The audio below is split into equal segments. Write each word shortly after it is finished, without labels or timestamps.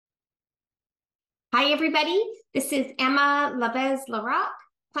Hi, everybody. This is Emma Lavez-Larock,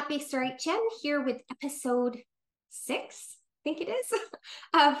 plant-based R.H.N, here with episode 6, I think it is,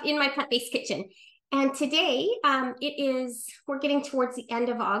 of In My Plant-Based Kitchen. And today, we're getting towards the end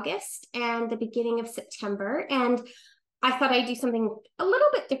of August and the beginning of September. And I thought I'd do something a little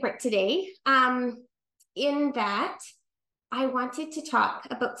bit different today, in that I wanted to talk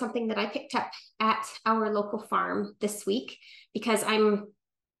about something that I picked up at our local farm this week, because I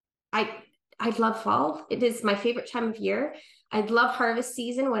love fall. It is my favorite time of year. I love harvest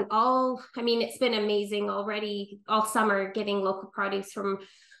season when it's been amazing already all summer getting local produce from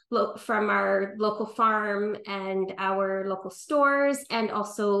our local farm and our local stores, and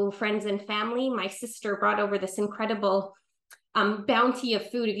also friends and family. My sister brought over this incredible bounty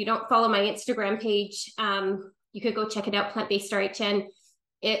of food. If you don't follow my Instagram page, you could go check it out, Plant-Based R.H.N.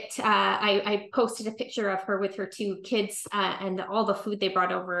 I posted a picture of her with her 2 kids, and all the food they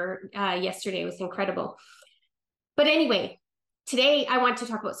brought over yesterday was incredible. But anyway, today I want to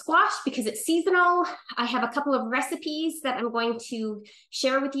talk about squash because it's seasonal. I have a couple of recipes that I'm going to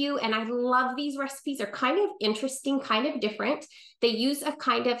share with you, and I love these recipes. They're kind of interesting, kind of different. They use a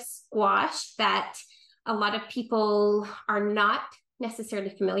kind of squash that a lot of people are not necessarily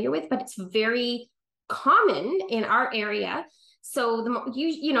familiar with, but it's very common in our area. So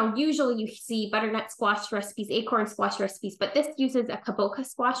usually you see butternut squash recipes, acorn squash recipes, but this uses a kabocha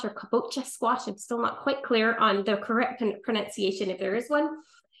squash or kabocha squash. I'm still not quite clear on the correct pronunciation, if there is one.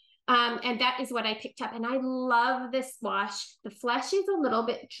 And that is what I picked up. And I love this squash. The flesh is a little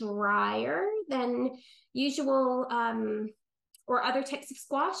bit drier than usual or other types of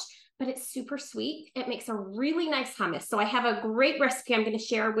squash, but it's super sweet. It makes a really nice hummus. So I have a great recipe I'm going to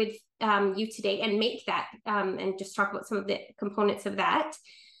share with you today and make that and just talk about some of the components of that.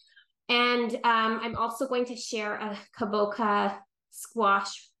 And I'm also going to share a kabocha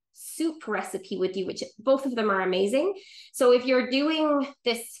squash soup recipe with you, which both of them are amazing. So if you're doing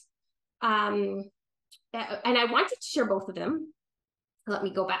this, and I wanted to share both of them, let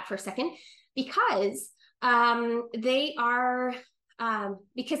me go back for a second, because they are,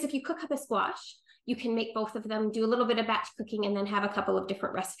 because if you cook up a squash, you can make both of them, do a little bit of batch cooking, and then have a couple of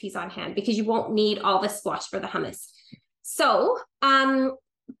different recipes on hand, because you won't need all the squash for the hummus. So, but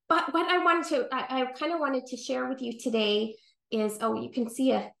what I kind of wanted to share with you today is, you can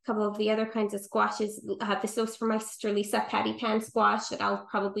see a couple of the other kinds of squashes. This was from my sister Lisa, patty pan squash, that I'll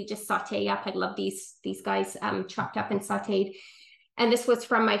probably just saute up. I love these guys chopped up and sauteed. And this was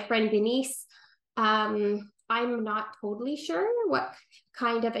from my friend Denise. I'm not totally sure what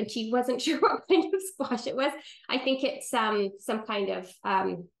kind of, and she wasn't sure what kind of squash it was. I think it's some kind of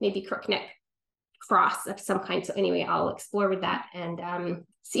maybe crookneck cross of some kind. So anyway, I'll explore with that and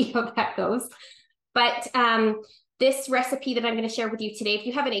see how that goes. But this recipe that I'm going to share with you today, if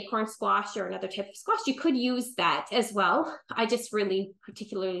you have an acorn squash or another type of squash, you could use that as well. I just really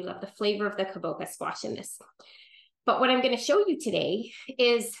particularly love the flavor of the kabocha squash in this. But what I'm going to show you today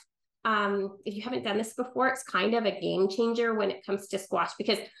is, if you haven't done this before, it's kind of a game changer when it comes to squash,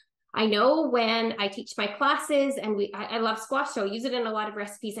 because I know when I teach my classes, and I love squash, so I use it in a lot of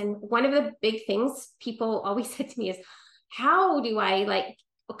recipes. And one of the big things people always said to me is, how do I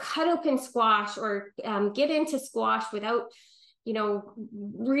cut open squash or get into squash without,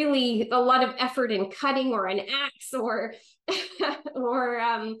 really a lot of effort in cutting, or an axe, or,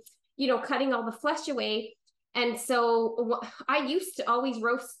 cutting all the flesh away. And so I used to always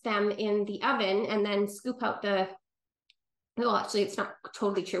roast them in the oven and then scoop out well, actually, it's not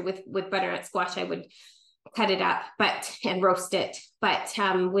totally true. With butternut squash, I would cut it up and roast it. But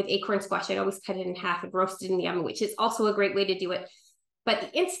with acorn squash, I'd always cut it in half and roast it in the oven, which is also a great way to do it. But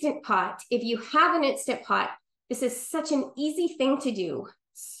the Instant Pot, if you have an Instant Pot, this is such an easy thing to do.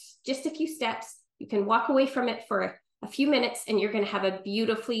 Just a few steps. You can walk away from it for a few minutes, and you're going to have a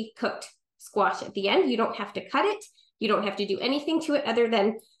beautifully cooked squash at the end. You don't have to cut it. You don't have to do anything to it other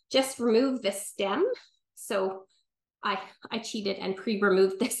than just remove the stem. So I cheated and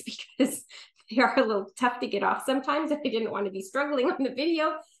pre-removed this because they are a little tough to get off sometimes. I didn't want to be struggling on the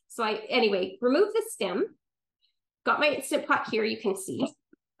video. So anyway, remove the stem. Got my Instant Pot here, you can see.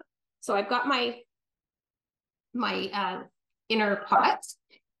 So I've got my inner pot,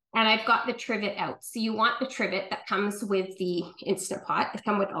 and I've got the trivet out. So you want the trivet that comes with the Instant Pot. They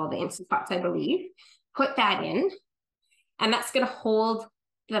come with all the Instant Pots, I believe. Put that in, and that's going to hold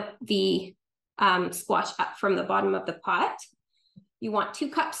the squash up from the bottom of the pot. You want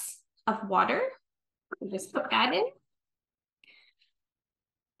 2 cups of water. You just put that in.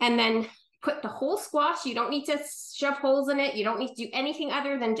 And then put the whole squash. You don't need to shove holes in it. You don't need to do anything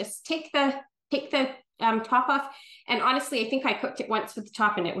other than just take the top off. And honestly, I think I cooked it once with the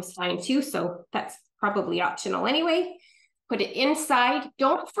top and it was fine too. So that's probably optional anyway. Put it inside.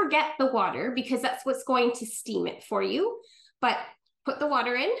 Don't forget the water because that's what's going to steam it for you. But put the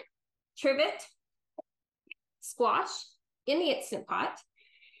water in, trivet, squash in the Instant Pot.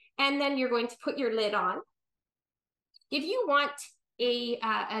 And then you're going to put your lid on. If you want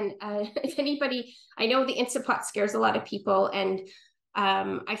if anybody, I know the Instant Pot scares a lot of people, and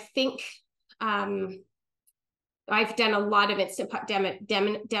I think I've done a lot of Instant Pot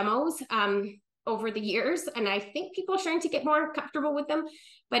demos over the years, and I think people are starting to get more comfortable with them.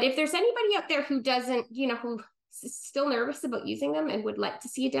 But if there's anybody out there who doesn't, who's still nervous about using them and would like to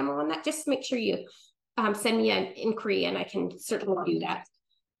see a demo on that, just make sure you send me an inquiry and I can certainly do that.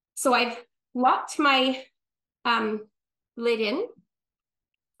 So I've locked my lid in.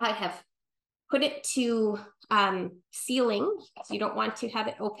 I have put it to sealing, so you don't want to have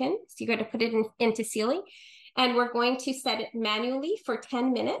it open. So you're going to put it into sealing. And we're going to set it manually for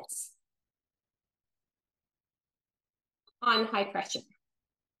 10 minutes on high pressure.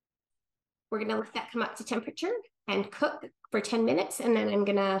 We're going to let that come up to temperature and cook for 10 minutes. And then I'm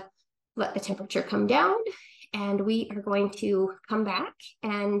going to let the temperature come down. And we are going to come back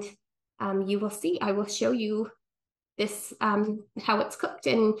and you will see, I will show you this, how it's cooked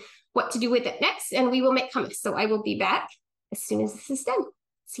and what to do with it next. And we will make hummus. So I will be back as soon as this is done.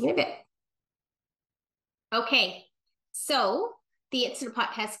 See you in a bit. Okay, so the Instant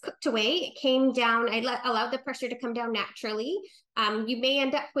Pot has cooked away. It came down, I allowed the pressure to come down naturally. You may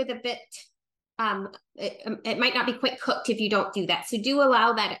end up with a bit, it might not be quite cooked if you don't do that. So do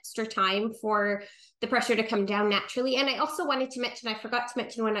allow that extra time for the pressure to come down naturally. And I also wanted to mention, I forgot to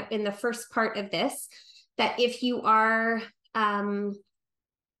mention when in the first part of this, that if you are, the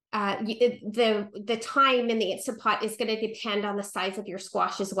time in the Instant Pot is going to depend on the size of your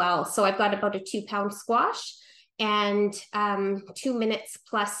squash as well. So I've got about a 2-pound squash and 10 minutes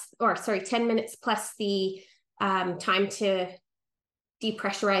plus the time to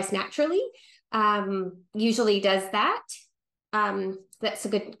depressurize naturally. Usually does that. That's a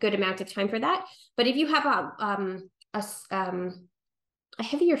good amount of time for that. But if you have a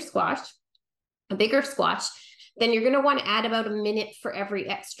heavier squash, a bigger squash, then you're going to want to add about a minute for every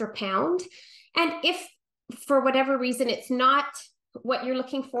extra pound. And if for whatever reason it's not what you're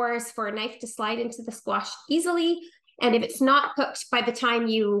looking for, is for a knife to slide into the squash easily, and if it's not cooked by the time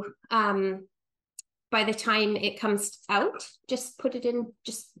it comes out, just put it in,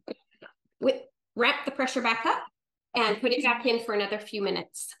 just ramp the pressure back up and put it back in for another few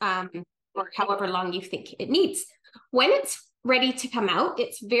minutes, or however long you think it needs. When it's ready to come out,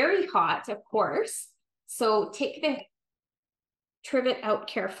 it's very hot, of course. So take the trivet out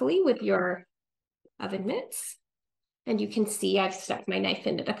carefully with your oven mitts. And you can see I've stuck my knife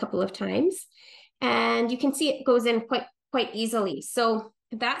in it a couple of times. And you can see it goes in quite easily. So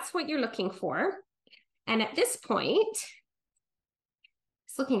that's what you're looking for. And at this point,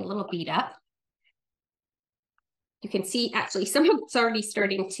 it's looking a little beat up. You can see actually some of it's already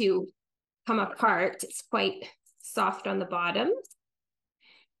starting to come apart. It's quite soft on the bottom.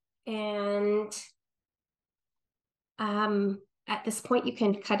 And at this point, you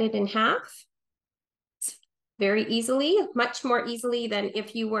can cut it in half very easily, much more easily than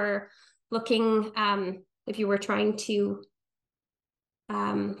if you were looking, if you were trying to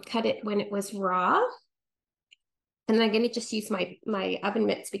cut it when it was raw. And then I'm going to just use my oven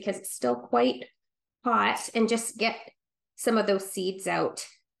mitts because it's still quite hot, and just get some of those seeds out.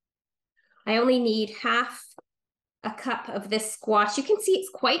 I only need half a cup of this squash. You can see it's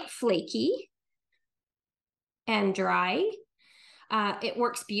quite flaky and dry. It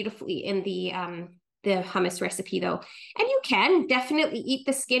works beautifully in the hummus recipe though. And you can definitely eat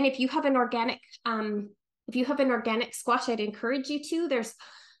the skin if you have an organic squash. I'd encourage you to. There's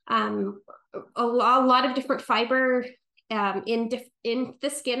a lot of different fiber in the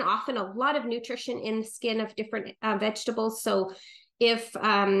skin, often a lot of nutrition in the skin of different vegetables. So if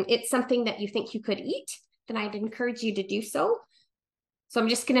it's something that you think you could eat, then I'd encourage you to do so. So I'm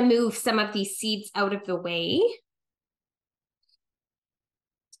just going to move some of these seeds out of the way.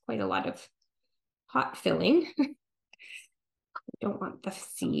 It's quite a lot of hot filling. I don't want the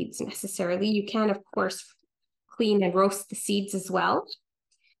seeds necessarily. You can, of course, clean and roast the seeds as well.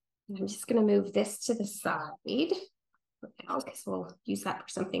 I'm just going to move this to the side now because we'll use that for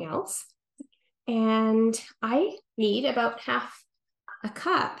something else. And I need about half a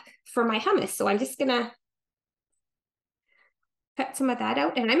cup for my hummus. So I'm just going to cut some of that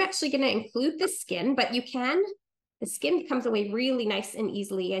out. And I'm actually going to include the skin, but the skin comes away really nice and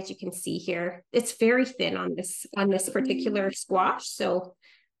easily, as you can see here. It's very thin on this particular squash. So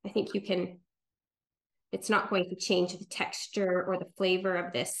I think you can It's not going to change the texture or the flavor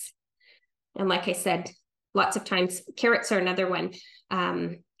of this. And like I said, lots of times, carrots are another one.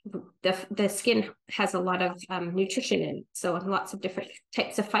 The skin has a lot of nutrition in it, so lots of different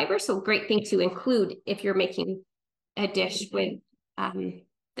types of fiber. So great thing to include if you're making a dish with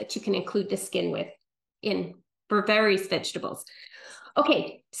that you can include the skin with for various vegetables.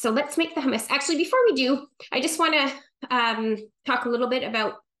 Okay, so let's make the hummus. Actually, before we do, I just want to talk a little bit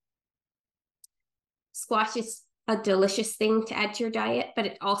about squash. Is a delicious thing to add to your diet, but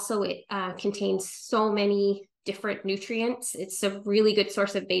it contains so many different nutrients. It's a really good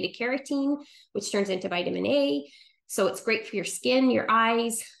source of beta carotene, which turns into vitamin A. So it's great for your skin, your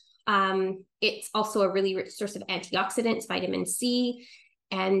eyes. It's also a really rich source of antioxidants, vitamin C,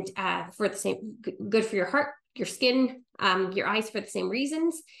 and for the same good for your heart, your skin, your eyes for the same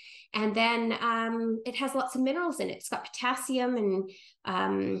reasons. And then it has lots of minerals in it. It's got potassium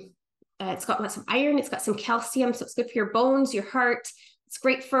and it's got lots of iron. It's got some calcium, so it's good for your bones, your heart. It's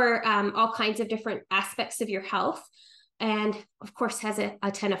great for all kinds of different aspects of your health. And of course has a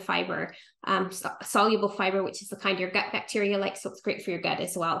ton of fiber, soluble fiber, which is the kind your gut bacteria like. So it's great for your gut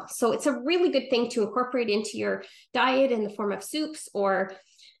as well. So it's a really good thing to incorporate into your diet in the form of soups, or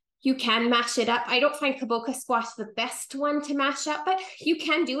you can mash it up. I don't find Kabocha squash the best one to mash up, but you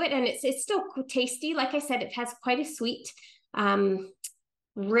can do it, and it's still tasty. Like I said, it has quite a sweet,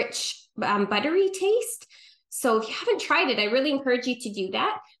 rich, buttery taste. So if you haven't tried it, I really encourage you to do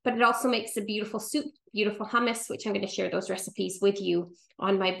that. But it also makes a beautiful soup, beautiful hummus, which I'm going to share those recipes with you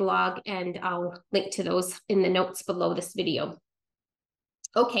on my blog, and I'll link to those in the notes below this video.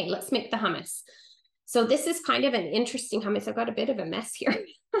 Okay, let's make the hummus. So this is kind of an interesting hummus. I've got a bit of a mess here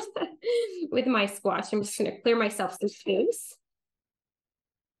with my squash. I'm just going to clear myself some space,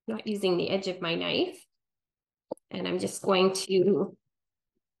 not using the edge of my knife. And I'm just going to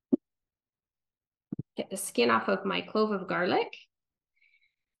get the skin off of my clove of garlic.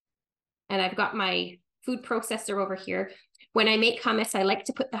 And I've got my food processor over here. When I make hummus, I like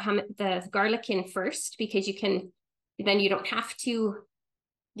to put the garlic in first, because then you don't have to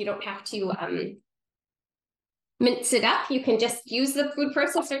mince it up. You can just use the food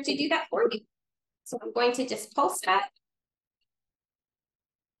processor to do that for you. So I'm going to just pulse that.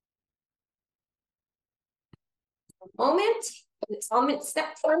 A moment. It's all minced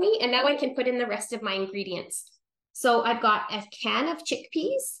up for me. And now I can put in the rest of my ingredients. So I've got a can of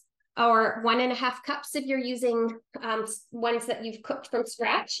chickpeas, or 1.5 cups if you're using ones that you've cooked from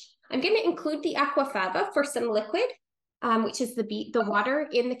scratch. I'm going to include the aquafaba for some liquid, which is the water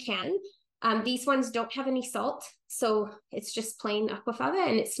in the can. These ones don't have any salt, so it's just plain aquafaba,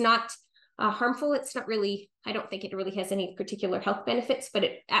 and it's not harmful. It's not really, I don't think it really has any particular health benefits, but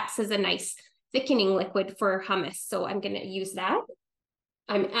it acts as a nice thickening liquid for hummus. So I'm going to use that.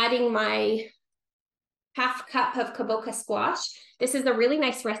 I'm adding my 1/2 cup of Kabocha squash. This is a really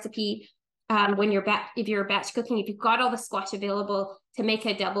nice recipe when if you're batch cooking, if you've got all the squash available to make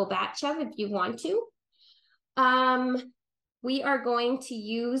a double batch of, if you want to. We are going to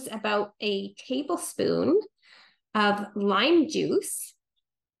use about a tablespoon of lime juice.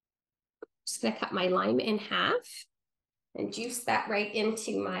 Just gonna cut my lime in half and juice that right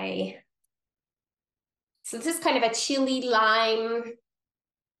into so this is kind of a chili lime,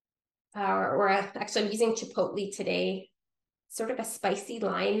 actually I'm using chipotle today, sort of a spicy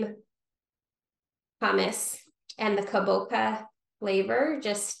lime hummus, and the Kabocha flavor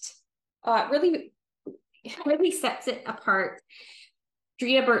just it really sets it apart.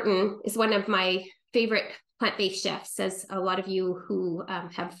 Drea Burton is one of my favorite plant-based chefs, as a lot of you who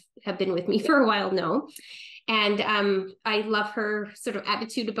have been with me for a while know. And I love her sort of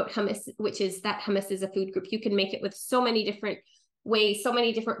attitude about hummus, which is that hummus is a food group. You can make it with so many different ways, so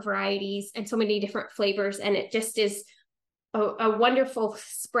many different varieties, and so many different flavors. And it just is a wonderful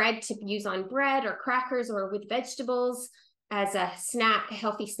spread to use on bread or crackers or with vegetables as a snack, a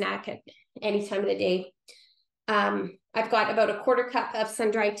healthy snack at any time of the day. I've got about a 1/4 cup of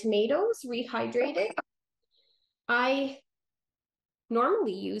sun-dried tomatoes, rehydrated. I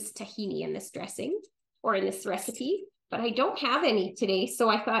normally use tahini in this dressing or in this recipe, but I don't have any today. So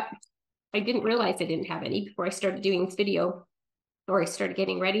I thought, I didn't realize I didn't have any before I started doing this video, or I started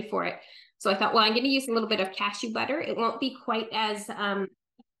getting ready for it. So I thought, well, I'm going to use a little bit of cashew butter. It won't be quite as, because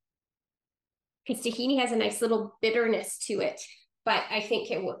tahini has a nice little bitterness to it, but I think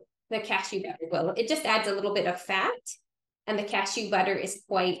the cashew butter will. It just adds a little bit of fat, and the cashew butter is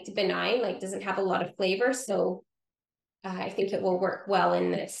quite benign, like doesn't have a lot of flavor. So I think it will work well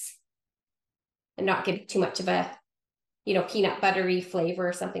in this and not give too much of a, peanut buttery flavor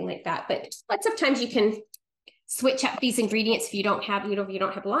or something like that. But lots of times you can switch up these ingredients. If you don't have, if you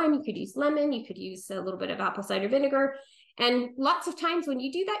don't have lime, you could use lemon, you could use a little bit of apple cider vinegar. And lots of times when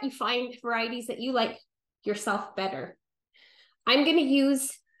you do that, you find varieties that you like yourself better. I'm going to use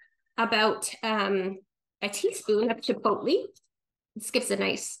about a teaspoon of chipotle. This gives a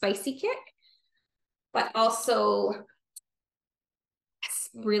nice spicy kick, but also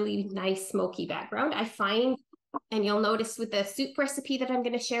really nice smoky background. I find, and you'll notice with the soup recipe that I'm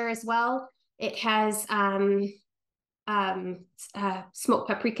going to share as well, it has smoked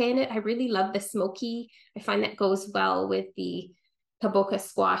paprika in it. I really love the smoky. I find that goes well with the kabocha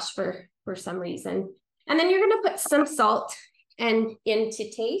squash for some reason. And then you're going to put some salt and into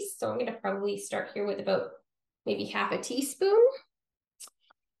taste. So I'm going to probably start here with about maybe half a teaspoon.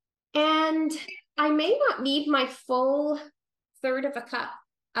 And I may not need my full third of a cup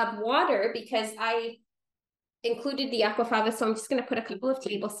of water because I included the aquafaba, so I'm just going to put a couple of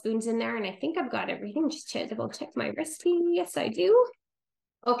tablespoons in there, and I think I've got everything. Just double check my recipe. Yes, I do.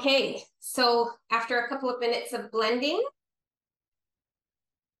 Okay, so after a couple of minutes of blending,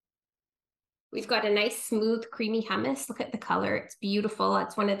 we've got a nice, smooth, creamy hummus. Look at the color. It's beautiful.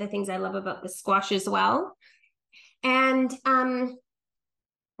 That's one of the things I love about the squash as well. And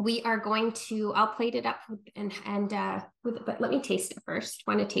we are going to, I'll plate it up but let me taste it first.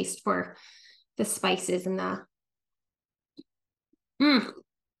 I want to taste for the spices and the,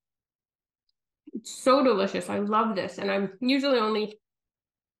 it's so delicious. I love this. And I'm usually only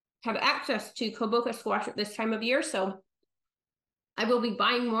have access to kabocha squash at this time of year. So I will be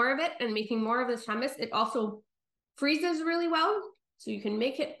buying more of it and making more of this hummus. It also freezes really well. So you can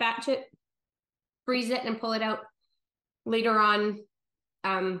make it, batch it, freeze it, and pull it out later on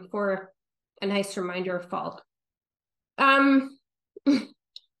for a nice reminder of fall.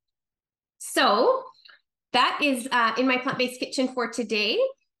 So that is in my plant-based kitchen for today.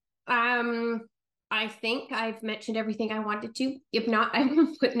 I think I've mentioned everything I wanted to. If not, I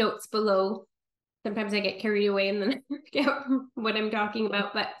will put notes below. Sometimes I get carried away and then I forget what I'm talking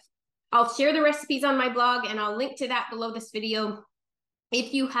about, but I'll share the recipes on my blog and I'll link to that below this video.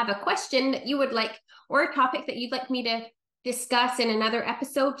 If you have a question that you would like, or a topic that you'd like me to discuss in another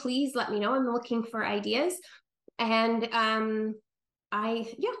episode, please let me know. I'm looking for ideas. And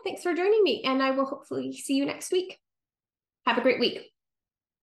thanks for joining me, and I will hopefully see you next week. Have a great week.